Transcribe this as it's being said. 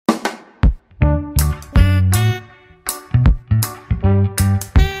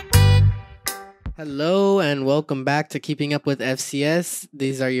Hello and welcome back to Keeping Up with FCS.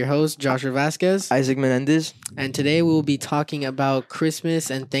 These are your hosts, Joshua Vasquez. Isaac Menendez. And today we will be talking about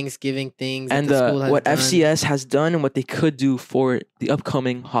Christmas and Thanksgiving things And that the school has what done. FCS has done and what they could do for the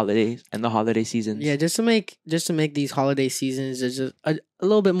upcoming holidays and the holiday seasons. Yeah, just to make these holiday seasons just a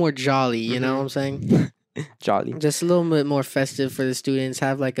little bit more jolly, you know what I'm saying? Jolly. Just a little bit more festive for the students,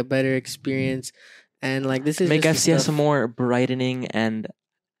 have like a better experience. And like this is Make just the FCS a stuff more brightening and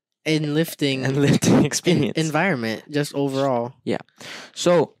lifting lifting experience. environment, just overall.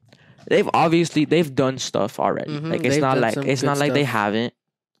 So they've done stuff already. Like They've done some it's good not like they stuff. haven't.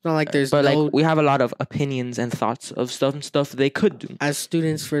 It's not like there's But no like we have a lot of opinions and thoughts of stuff they could do. as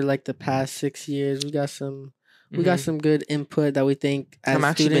students for like the past 6 years, we got some Mhm. some good input that we think as I'm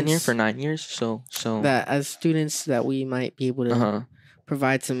actually been here students for 9 years, so that as students that we might be able to uh-huh.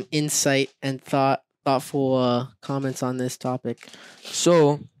 provide some insight and thoughtful comments on this topic.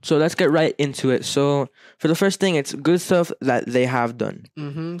 So let's get right into it. So for the first thing, it's good stuff that they have done.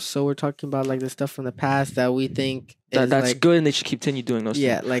 So we're talking about like the stuff from the past that we think That's like, good, and they should continue doing those.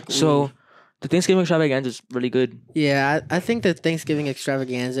 yeah, things. like So the Thanksgiving extravaganza is really good. I think the Thanksgiving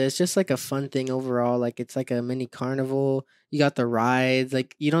extravaganza is just like a fun thing overall. Like it's like a mini carnival. You got the rides.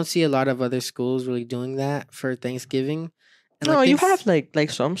 Like you don't see a lot of other schools really doing that for Thanksgiving. And No, like you things- have like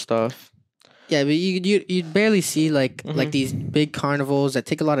some stuff. Yeah, but you barely see like Mhm. these big carnivals that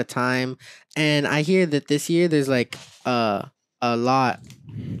take a lot of time, and I hear that this year there's like a lot.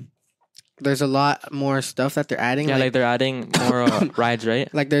 There's a lot more stuff that they're adding. Yeah, like they're adding more rides,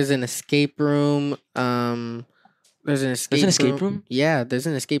 right? like there's an escape room. There's an escape room? Yeah, there's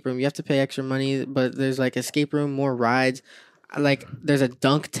an escape room. You have to pay extra money, but there's like escape room, more rides. Like there's a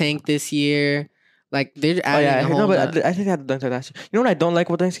dunk tank this year. Like they're Oh adding yeah, a whole. no, but I think I had done that last year. You know what I don't like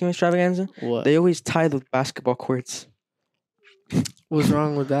about Thanksgiving extravaganza? What? They always tie the basketball courts, What's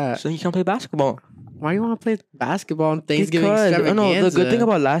wrong with that? so you can't play basketball. Why do you want to play basketball on Thanksgiving Because extravaganza? no, the good thing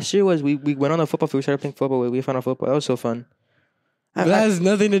about last year was we went on the football field. We started playing football. We found out football. That was so fun. That has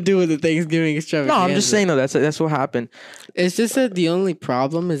nothing to do with the Thanksgiving No, extravaganza. I'm just saying though. That's what happened. It's just that the only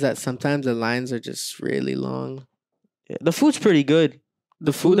problem is that sometimes the lines are just really long. Yeah, the food's pretty good.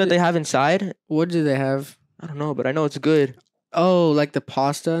 The food that they have inside, What do they have? I don't know, but I know it's good. Oh, like the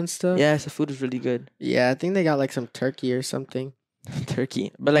pasta and stuff? Yes, the food is really good. Yeah, I think they got like some turkey or something.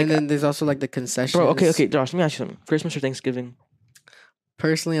 Turkey, but like, and then there's also like the concessions. bro, okay, Josh, let me ask you something. Christmas or Thanksgiving?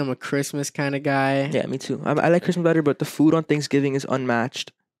 Personally, I'm a Christmas kind of guy. Yeah, me too. I like Christmas better, but the food on Thanksgiving is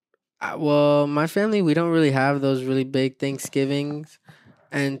unmatched. Well, my family, we don't really have those really big Thanksgivings.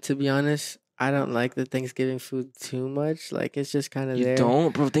 And to be honest, I don't like the Thanksgiving food too much. Like, it's just kind of You there.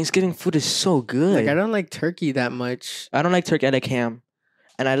 don't, bro. Thanksgiving food is so good. Like, I don't like turkey that much. I don't like turkey. I like ham,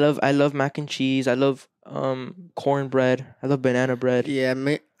 and I love mac and cheese. I love cornbread. I love banana bread. Yeah,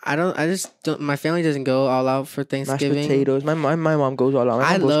 I just don't. My family doesn't go all out for Mashed Thanksgiving. potatoes. My mom goes all out. My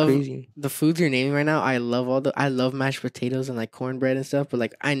I mom goes love crazy. the foods you're naming right now. I love mashed potatoes and like cornbread and stuff. But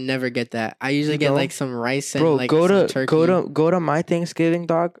like, I never get that. I usually You get don't? like some rice and Bro, like some turkey. go to my Thanksgiving,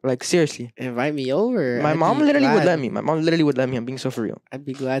 dog. Like seriously, Invite me over. my I'd mom be literally would glad. let me. My mom literally would let me. I'm being so for real. I'd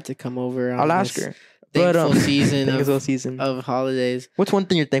be glad to come over. On I'll ask this her. But Thankful season thankful season. of holidays. What's one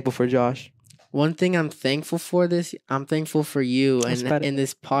thing you're thankful for, Josh? One thing I'm thankful for I'm thankful for you What's and that? in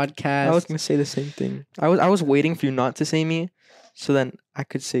this I was podcast. gonna say the same thing. I was waiting for you not to say me, so then I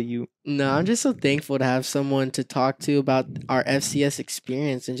could say you. No, I'm just so thankful to have someone to talk to about our FCS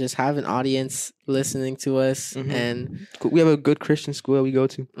experience and just have an audience listening to us. Mhm. And We have a good Christian school that we go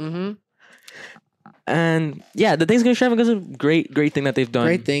to, mhm, and yeah, the Thanksgiving extravaganza is a great thing that they've done.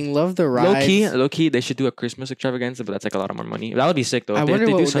 great thing. Love the rides. Low key, they should do a Christmas extravaganza, but that's like a lot of more money. That would be sick though. I if wonder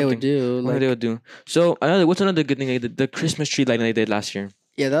they what do they something. would do. What Like, they would do. So what's another good thing they did? The Christmas tree lighting they did last year.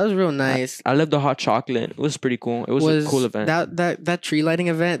 yeah, that was real nice. I love the hot chocolate. It was pretty cool. It was a cool event. That tree lighting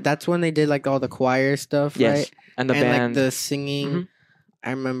event? That's when they did like all the choir stuff, Yes, right? and the and band. like the singing. Mhm. I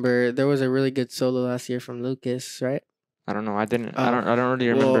remember there was a really good solo last year from Lucas, right? I don't know. I didn't. Oh. I don't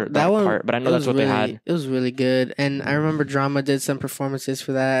really Well, remember that one, part, but I know it that's was what they really- had. It was really good, and I remember Drama did some performances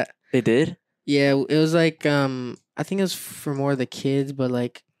for that. They did. Yeah, it was like I think it was for more of the kids, but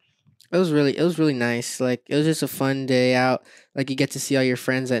like it was really nice. Like it was just a fun day out. Like you get to see all your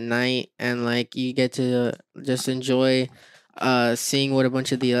friends at night, and like you get to just enjoy seeing what a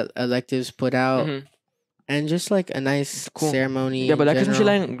bunch of the electives put out, Mhm. and just like a nice Cool. ceremony. Yeah, but that in Christmas tree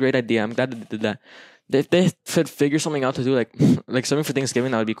general. lighting, great idea. I'm glad they did that. If they could figure something out to do, like like something for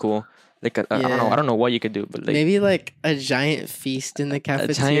Thanksgiving, that would be cool. Like I don't know. Yeah. I don't know what you could do, but like Maybe like a giant feast in the a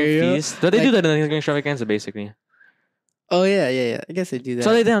cafeteria. giant feast. But they do Like- that in the Thanksgiving extravaganza, basically. Oh yeah. I guess they do that.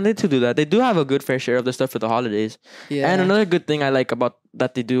 So they do that. They do have a good fair share of the stuff for the holidays. yeah. And another good thing I like about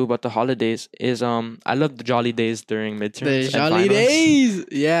that they do about the holidays is I love the jolly days during midterms The and jolly finals. days.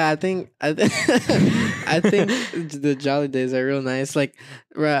 Yeah, I think I think the jolly days are real nice. Like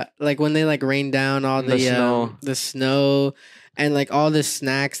like when they like rain down all The snow. the snow and like all the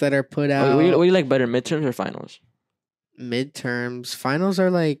snacks that are put out. What do you like better, midterms or finals? Midterms. Finals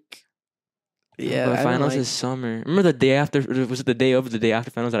are like yeah, But I don't finals like- is summer. Remember the day after? Was it the day of the day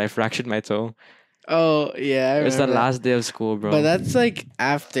after finals that I fractured my toe? Oh yeah, I It's the remember that. last day of school, bro. But that's like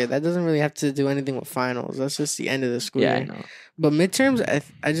after. That doesn't really have to do anything with finals. That's just the end of the school yeah, I year. know. But midterms,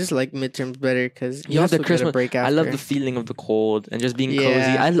 I just like midterms better because You have the get a Christmas break after. I love the feeling of the cold and just being cozy.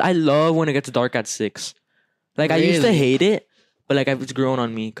 Yeah. I love when it gets dark at 6. Like I used to Really? hate it, but like it's grown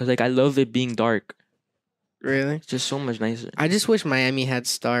on me because like I love it being dark. Really? It's just so much nicer. I just wish Miami had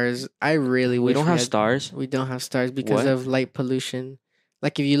stars. I really wish We don't have had- stars. We don't have stars because What? of light pollution.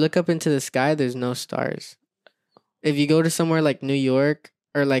 Like if you look up into the sky, there's no stars. If you go to somewhere like New York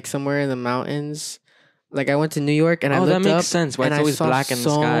or like somewhere in the mountains, like I went to New York and I Oh, looked that makes up sense. Why and it's I always saw black in the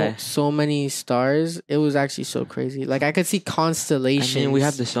so sky. so many stars. It was actually so crazy. Like I could see I constellations. mean, we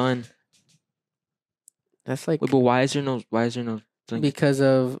have the sun. That's like Wait, but why is there no? Like, because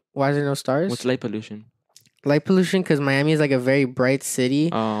of why is there no stars? what's light pollution? Light pollution because Miami is like a very bright city.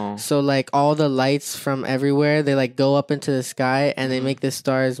 Oh, So like all the lights from everywhere, they like go up into the sky and they Mhm. make the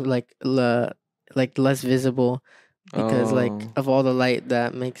stars like less visible because like Oh. of all the light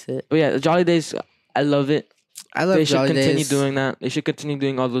that makes it. But yeah, the jolly days. I love it. I love They should Jolly continue Days. doing that. They should continue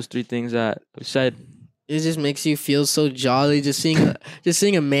doing all those 3 things that we said. It just makes you feel so jolly just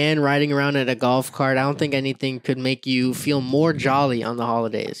seeing a man riding around in a golf cart. I don't think anything could make you feel more jolly on the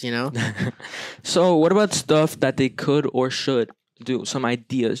holidays, you know? So, what about stuff that they could or should do? Some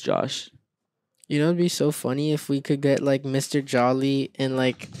ideas, Josh. You know, it'd be so funny if we could get like Mr. Jolly in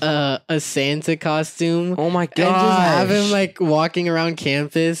like a Santa costume Oh my and just have him god! like walking around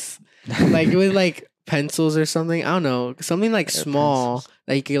campus like with like pencils or something. I don't know, something like Yeah, small pencils.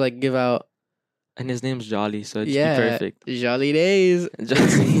 that you could like give out. And his name's Jolly, so it's Yeah, perfect. Jolly Days.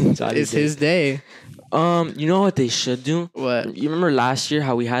 Jolly It's Days. his day. You know what they should do? What? You remember last year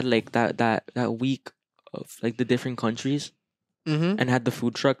how we had like that week of like the different countries Mm-hmm. and had the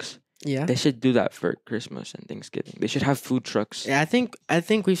food trucks? Yeah. They should do that for Christmas and Thanksgiving. They should have food trucks. Yeah, I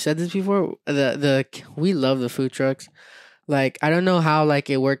think we've said this before. We love the food trucks. Like I don't know how like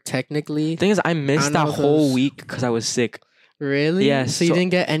it worked technically. The thing is, I missed know that whole those- week because I was sick. Really? Yeah, So you so-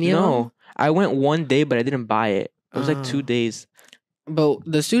 didn't get any of them? No, I went one day, but I didn't buy it. It was like 2 Oh. days. But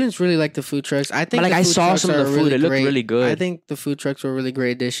the students really like the food trucks. I think like, the I food saw trucks some of are the food. It looked great. really good. I think the food trucks were a really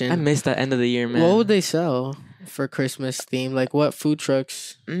great addition. I missed that end of the year, man. What would they sell for Christmas theme? Like what food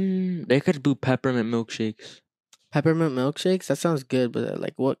trucks? They could do peppermint milkshakes. Peppermint milkshakes? That sounds good, but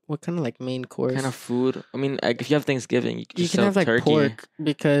like what kind of like main course? Kind of food. I mean, like if you have Thanksgiving, you could you just can sell have like turkey. pork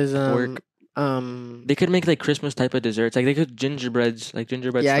because Pork. um They could make like Christmas type of desserts. Like they could gingerbreads, like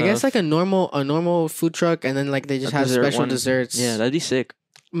gingerbread. yeah, I guess stuff. like a normal food truck and then like they just A have dessert special one. desserts. Yeah, that'd be sick.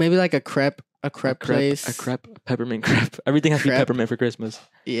 Maybe like a crepe place. A crepe, peppermint crepe. Everything has to be Crepe. peppermint for Christmas.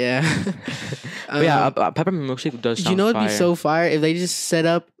 Yeah. But yeah, Um, a peppermint milkshake does sound you know, it'd fire. be so fire if they just set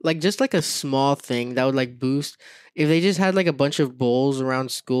up like just like a small thing that would like boost. If they just had like a bunch of bowls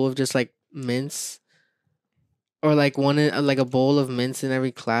around school of just like mints, or like like a bowl of mints in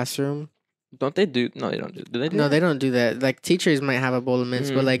every classroom. Don't they do? No, they don't do. Do they do? No, that? they don't do that. Like teachers might have a bowl of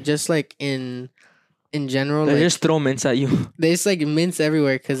mints, but Mm. like just like in general, They like just throw mints at you. they just like mints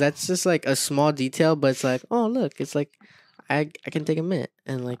everywhere because that's just like a small detail, but it's like, oh look, it's like I can take a mint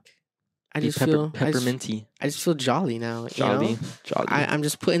and like I Be just feel pepperminty, I just feel jolly now. jolly, You know? jolly. I'm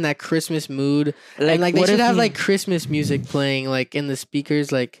just putting that Christmas mood. And like they what should if have we- like Christmas music playing like in the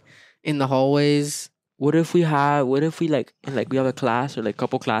speakers, like in the hallways. What if we like in like we have a class or like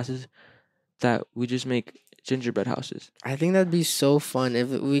couple classes that we just make gingerbread houses, I think that'd be so fun if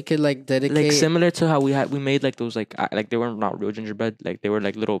we could like dedicate. like similar to how we made like those like they were not real gingerbread, like they were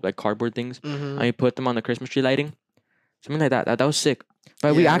like little like cardboard things, Mhm. and we put them on the Christmas tree lighting, something like that. That was sick.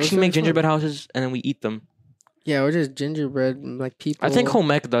 But we Yeah, those actually are make fun. gingerbread houses and then we eat them. Yeah, or just gingerbread like people. I think home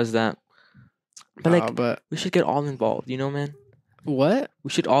ec does that, but like but we should get all involved. You know, man. what? We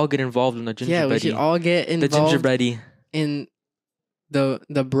should all get involved in the Yeah, we gingerbread. should all get the involved gingerbready. in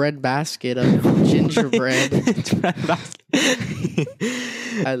the bread basket of gingerbread.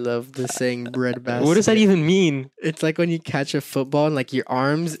 I love the saying bread basket. What does that even mean? It's like when you catch a football and like your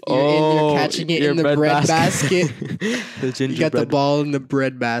arms, you're catching it your in the bread basket. The gingerbread. You got the ball in the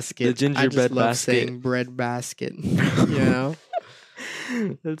bread basket. The I gingerbread just love basket. saying bread basket. You know?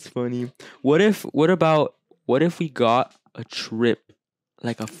 That's funny. What if we got a trip,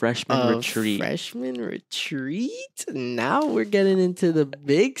 like a freshman A retreat. freshman retreat? Now we're getting into the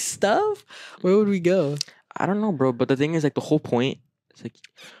big stuff. Where would we go? I don't know, bro. But the thing is, like, the whole point is like,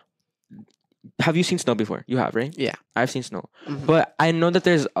 have you seen snow before? You have, right? Yeah. I've seen snow, Mhm. but I know that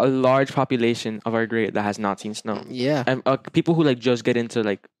there's a large population of our grade that has not seen snow. Yeah. And people who like just get into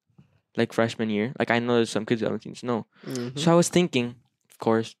like freshman year. Like I know there's some kids that haven't seen snow. Mhm. So I was thinking, of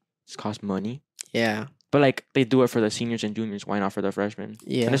course, this costs money, Yeah. but like they do it for the seniors and juniors. Why not for the freshmen?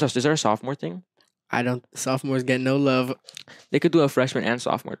 Yeah. And is there a sophomore thing? I don't. Sophomores get no love. They could do a freshman and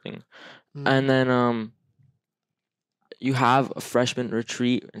sophomore thing, Mhm. and then you have a freshman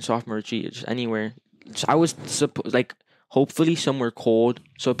retreat and sophomore retreat, just anywhere. So I was like, hopefully somewhere cold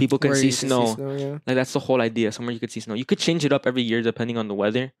so people can Where see you can snow. Yeah. Like that's the whole idea. Somewhere you could see snow. You could change it up every year depending on the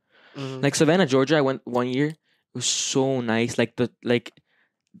weather. Mhm. Like Savannah, Georgia, I went one year. It was so nice.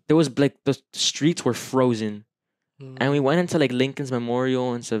 There was like the streets were frozen, and we went into like Lincoln's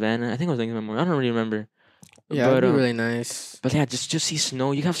Memorial in Savannah. I think it was Lincoln's Memorial. I don't really remember. Yeah, but, that'd be really nice. But yeah, just see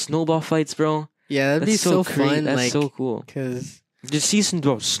snow. You have snowball fights, bro. Yeah, that'd be so fun. That's like, so cool. Cause Just see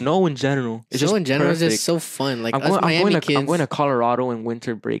snow in general. It's snow just in general is perfect. just so fun. Like I'm us going, Miami kids. I'm going to Colorado in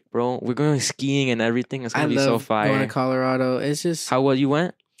winter break, bro. We're going skiing and everything. It's I gonna be so love fire. going to Colorado. It's just How well you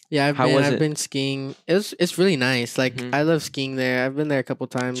went? yeah. how was I've it? been skiing. It's really nice. Like Mhm. I love skiing there. I've been there a couple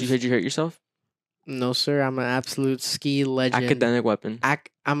times. Did you hurt yourself? No, sir. I'm an absolute ski legend. Academic weapon.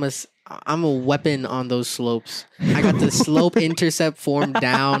 I'm a weapon on those slopes. I got the slope intercept form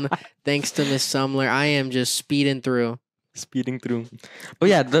down thanks to Miss Sumler. I am just speeding through. Speeding through. But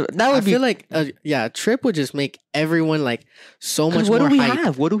yeah, that I would be. feel like a trip would just make everyone like so much What more do we hype.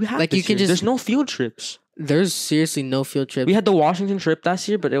 have? What do we have? Like, this you can year? just- There's no field trips. There's seriously no field trips. We had the Washington trip last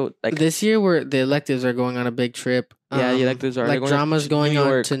year, but it was like This year, where the electives are going on a big trip. Yeah, the electives are. They're like going to drama's going New on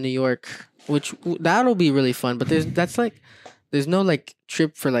York. to New York, which that'll be really fun. But there's no like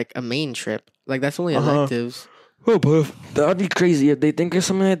trip for like a main trip. Like that's only Uh-huh. electives. Oh, but that'd be crazy if they think of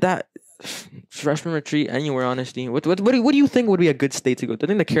something like that. Freshman retreat anywhere, honestly. What do you think would be a good state to go to? I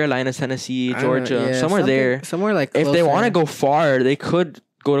think the Carolinas, Tennessee, I don't know, Georgia, yeah, somewhere there. somewhere like If they want to closer. go far, they could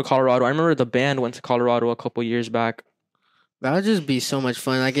go to Colorado. I remember the band went to Colorado a couple years back. That would just be so much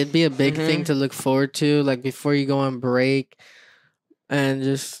fun. Like it'd be a big Mhm. thing to look forward to. Like before you go on break, and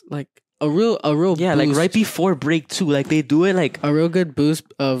just like a real Yeah, boost, like right before break too. Like they do it like, a real good boost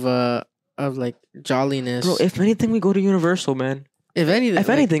of like jolliness. bro. If anything, we go to Universal, man. if anything, If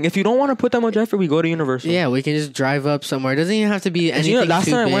like, anything, if you don't want to put that much effort, we go to Universal. yeah, we can just drive up somewhere. It doesn't even have to be 'Cause, anything you know, last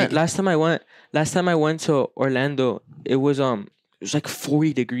too time big. last time I went to Orlando, it was like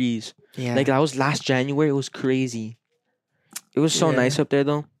 40 degrees. Yeah, Like that was last January. It was crazy. It was so Yeah. nice up there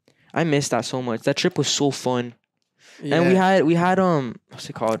though. I missed that so much. That trip was so fun. yeah. And we had what's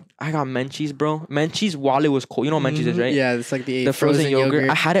it called? I got Menchie's, bro. Menchie's while it was cold. You know what Menchie's is, Mhm. right? Yeah, it's like The frozen yogurt.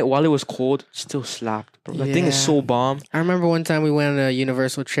 I had it while it was cold. Still slapped, bro. That thing is Yeah. so bomb. I remember one time we went on a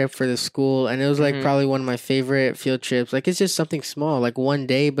Universal trip for the school, and it was like Mhm. probably one of my favorite field trips. Like it's just something small, like one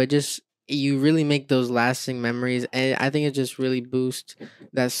day, but just you really make those lasting memories, and I think it just really boosts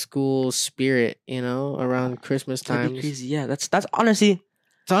that school spirit, around Christmas That'd be times. crazy. Yeah, that's honestly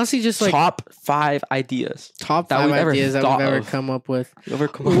It's honestly just like top 5 ideas top that 5 we've ever ideas that thought we've ever of. come up with. You ever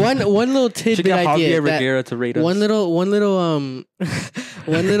come up One little Should tidbit get idea. Javier That, Reguera to rate us. one little one little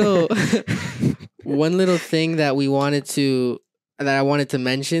one little thing that I wanted to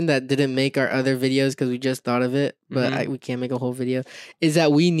mention that didn't make our other videos because we just thought of it, but Mhm. we can't make a whole video. Is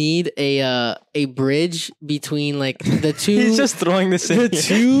that we need a bridge between like the two. He's just throwing this in. the here.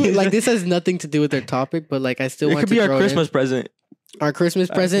 two He's like just- this has nothing to do with their topic, but like I still It want could to be our throw it in. Christmas present. Our Christmas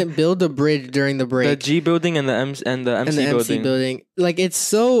present. Build a bridge during the break The G building and the MC and the MC building. building. Like it's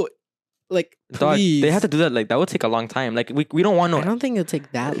so like Dog, please. they have to do that. Like that would take a long time. Like we don't want I no. don't think it'll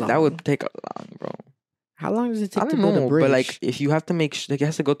take that long. That would take a long, bro. How long does it take I to don't build a know, bridge? but like if you have to like it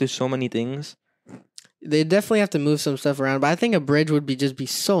has to go through so many things. They definitely have to move some stuff around, but I think a bridge would be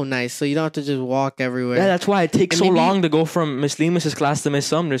so nice, so you don't have to just walk everywhere. Yeah, that's why it takes And so maybe- long to go from Miss Lemus's class to Miss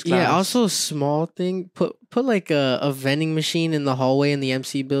Sumner's class. Yeah, also a small thing. Put like a vending machine in the hallway in the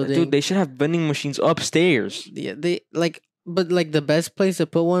MC building. dude, they should have vending machines upstairs. Yeah, they like, but like the best place to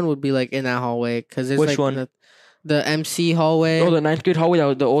put one would be like in that hallway because there's Which like one? the MC hallway. Oh, the 9th grade hallway. That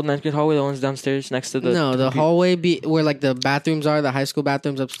was the old 9th grade hallway. The one's downstairs next to the. no, the hallway where like the bathrooms are, the high school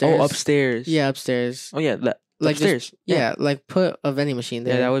bathrooms upstairs. Oh, upstairs. Yeah, upstairs. Oh yeah, Like just- upstairs. Yeah, like put a vending machine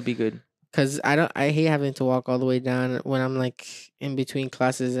Yeah, there. that would be good. Cause I hate having to walk all the way down when I'm like in between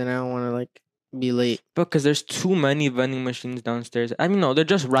classes and I don't want to like be late. Because there's too many vending machines downstairs. I mean, no, they're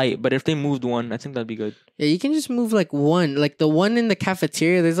just right. But if they moved one, I think that'd be good. Yeah, you can just move like one. Like the one in the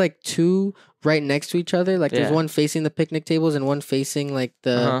cafeteria, there's like two right next to each other. Like there's Yeah. one facing the picnic tables and one facing like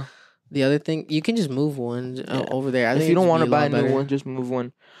the Uh-huh. the other thing. You can just move one Yeah. over there. I If think you don't want want to buy a new one, just move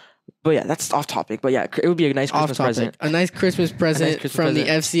one. But yeah, that's off topic. But yeah, it would be a nice off Christmas topic. present. A nice Christmas present Christmas from the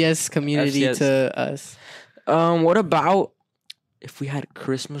present. FCS community FCS. to us. What about if we had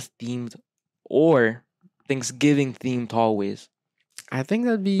Christmas themed or Thanksgiving themed hallways? I think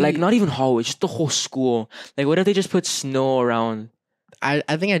that'd be Like not even hallways, just the whole school. Like what if they just put snow around? I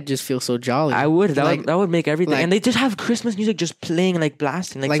think I'd just feel so jolly. I would. That would make everything. like- And they just have Christmas music just playing like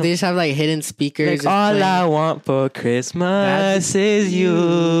blasting. Like some- they just have like hidden speakers. like just all playing. I want for Christmas is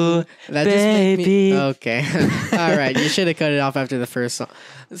you. That just make me, baby. okay. All right, you should have cut it off after the first song.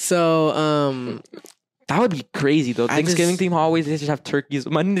 So That would be crazy though. I Thanksgiving just- theme hallways, they just have turkeys.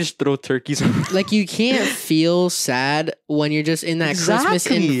 Why didn't they just throw turkeys? like you can't feel sad when you're just in that Christmas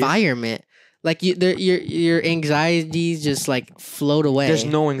Exactly. environment. Like your anxieties just like float away. There's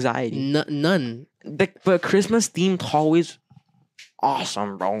no anxiety. None. But Christmas themed hallways,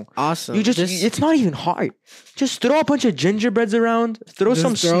 awesome, bro. Awesome. You just it's not even hard. Just throw a bunch of gingerbreads around, throw just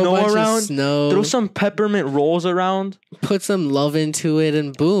some throw a snow bunch of around, snow, throw some peppermint rolls around, put some love into it,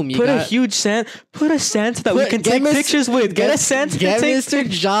 and boom, you put a got, huge put a Santa that we can get take Mr. pictures with. Get a Santa. Get to take Mr.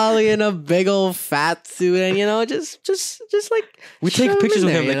 pictures. Jolly in a big old fat suit, and just like We shove take him pictures in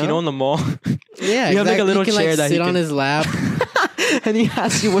with there, him, like you know, in the mall. Yeah, you have, like, a exactly. little he can, chair like, that he sit on can- his lap. And he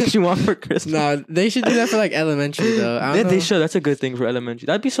asks you what you want for Christmas. No, they should do that for like elementary though. I don't They know. should. That's a good thing for elementary.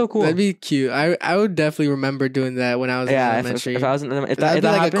 That'd be so cool. That'd be cute. I would definitely remember doing that when I was in yeah, elementary. if I was in if That'd if be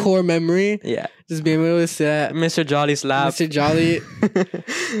that like happened, a core memory. yeah, Just being able to sit at Mr. Jolly's lap. Mr. Jolly.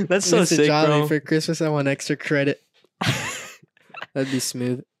 That's so Mr. sick, Jolly bro. for Christmas. I want extra credit. That'd be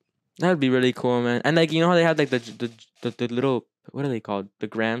smooth. That'd be really cool, man. And like you know how they have like the little what are they called? The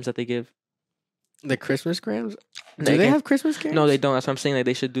grams that they give. The Christmas grams? Do Like, they if- have Christmas grams? No, they don't. That's what I'm saying. Like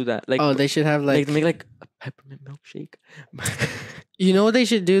they should do that. Like Oh, they should have like. they make like a peppermint milkshake. You know what they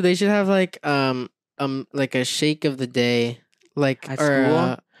should do? They should have like a shake of the day, like At or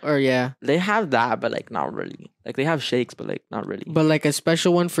school? or yeah, They have that, but like not really. Like they have shakes, but like not really. but like a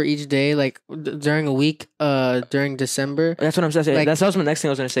special one for each day, like during a week, during December. That's what I'm saying. like- That's my next thing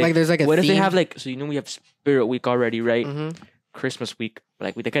I was gonna say. Like there's like a what if they theme. have like so you know we have Spirit Week already, right? Mhm. Christmas Week.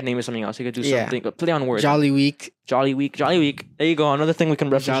 Like they could name it something else. They could do Yeah. something. Play on words. Jolly Week? Jolly Week. Jolly Week. There you go. Another thing we can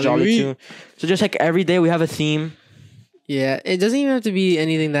reference Jolly Jolly Week. to. So just like every day we have a theme. Yeah, it doesn't even have to be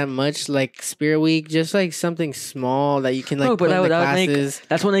anything that much. Like Spirit Week, just like something small that you can like No, but put in the that would make- classes.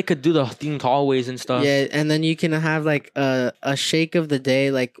 That's when they could do the themed hallways and stuff. Yeah, and then you can have like a shake of the day.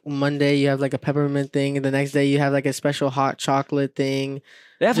 Like Monday, you have like a peppermint thing, and the next day you have like a special hot chocolate thing.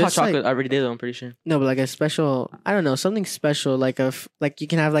 They have hot Just, like- chocolate every day though, I'm pretty sure. No, but like a special, I don't know, something special. Like like you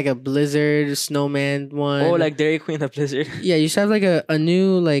can have like a blizzard snowman one. Oh, like Dairy Queen the Blizzard. yeah, you should have like a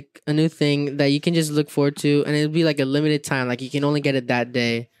new thing that you can just look forward to, and it'll be like a limited time. Like you can only get it that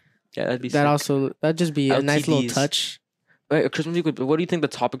day. Yeah, that'd be That'd just be a nice little LTDs. touch. Right, Christmas week. What do you think the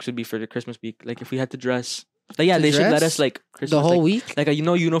topics would be for the Christmas week? Like if we had to dress. Like yeah, To they should let dress? us like Christmas, The whole like, week. like a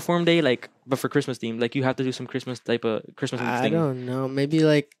uniform day, like but for Christmas theme. Like you have to do some Christmas type of Christmas I thing. don't know. Maybe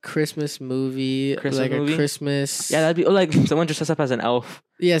like Christmas movie, Christmas like movie? a Christmas. Yeah, that'd be like someone dresses up as an elf.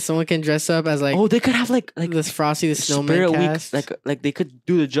 Yeah, someone can dress up as like Oh, they could have like this Frosty the Snowman Spirit cast. Week. Like they could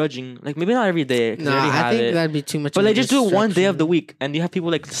do the judging. Like maybe not every day. 'Cause they no, already I have think it. that'd be too much. But of like a just do it one day of the distraction. week, and you have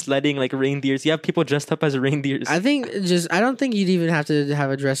people like sledding like reindeers. You have people dressed up as reindeers. I think I don't think you'd even have to have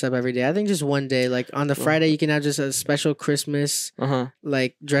a dress up every day. I think just one day, like on the Friday, you can have just a special Christmas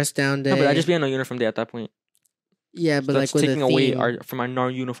like dress down day. No, but I just be on a uniform day at that point. yeah, but That's like with taking a away theme. from our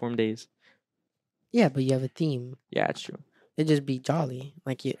non-uniform days. Yeah, but you have a theme. Yeah, it's true. It just be jolly.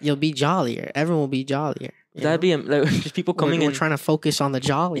 Like you'll be jollier. Everyone will be jollier. you That'd know? be like just people coming we're in. trying to focus on the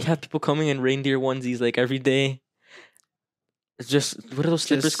jolly. You have people coming in reindeer onesies like every day. It's just what are those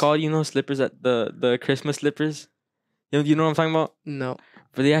slippers Just- called? You know, slippers at the Christmas slippers. You know what I'm talking about? No,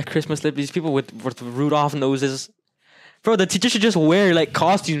 But yeah, Christmas slippers. These people with Rudolph noses. Bro, the teacher should just wear like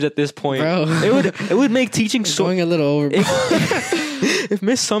costumes at this point. bro. It would make teaching so. going a little over. If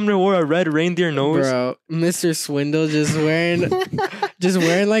Miss Sumner wore a red reindeer nose, Bro, Mr. Swindle just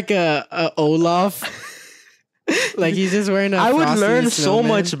wearing like a Olaf. Like he's just wearing a I would Frosty the learn so Snowman.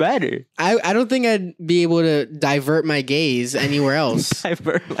 much better. I don't think I'd be able to divert my gaze anywhere else.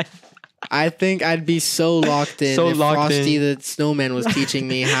 I think I'd be so locked in So if locked Frosty in. the Snowman was teaching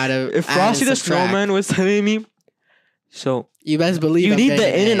me how to If add Frosty and the subtract. Snowman was telling me, so You best believe you I'm need getting the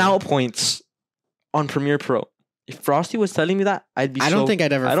an in and A. out points on Premiere Pro. If Frosty was telling me that, I'd be. I don't think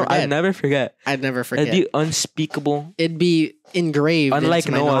I'd ever forget. I'd never forget. I'd never forget. It'd be unspeakable. It'd be engraved Unlike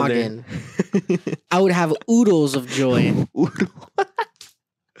into my no other. noggin. I would have oodles of joy.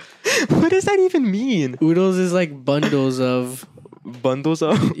 What does that even mean? Oodles is like bundles of. Bundles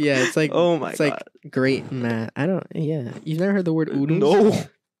of. Yeah, it's like. Oh my it's god. like great math. I don't. Yeah, you've never heard the word oodles? No.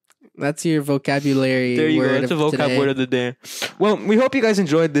 That's your vocabulary. There you word go. That's a of vocab today. word of the day. Well, we hope you guys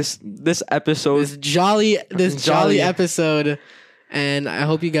enjoyed this episode. This jolly Jolly. episode, and I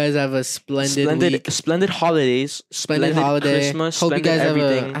hope you guys have a splendid week. Splendid holidays. Splendid holiday. Christmas. Hope you Splendid guys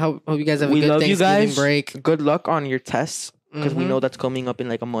everything. hope you guys have a We good love you Thanksgiving guys. break. Good luck on your tests because we Mhm. know that's coming up in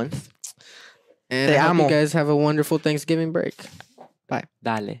like a month. And Te I hope amo. you guys have a wonderful Thanksgiving break.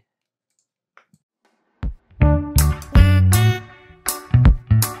 Dale.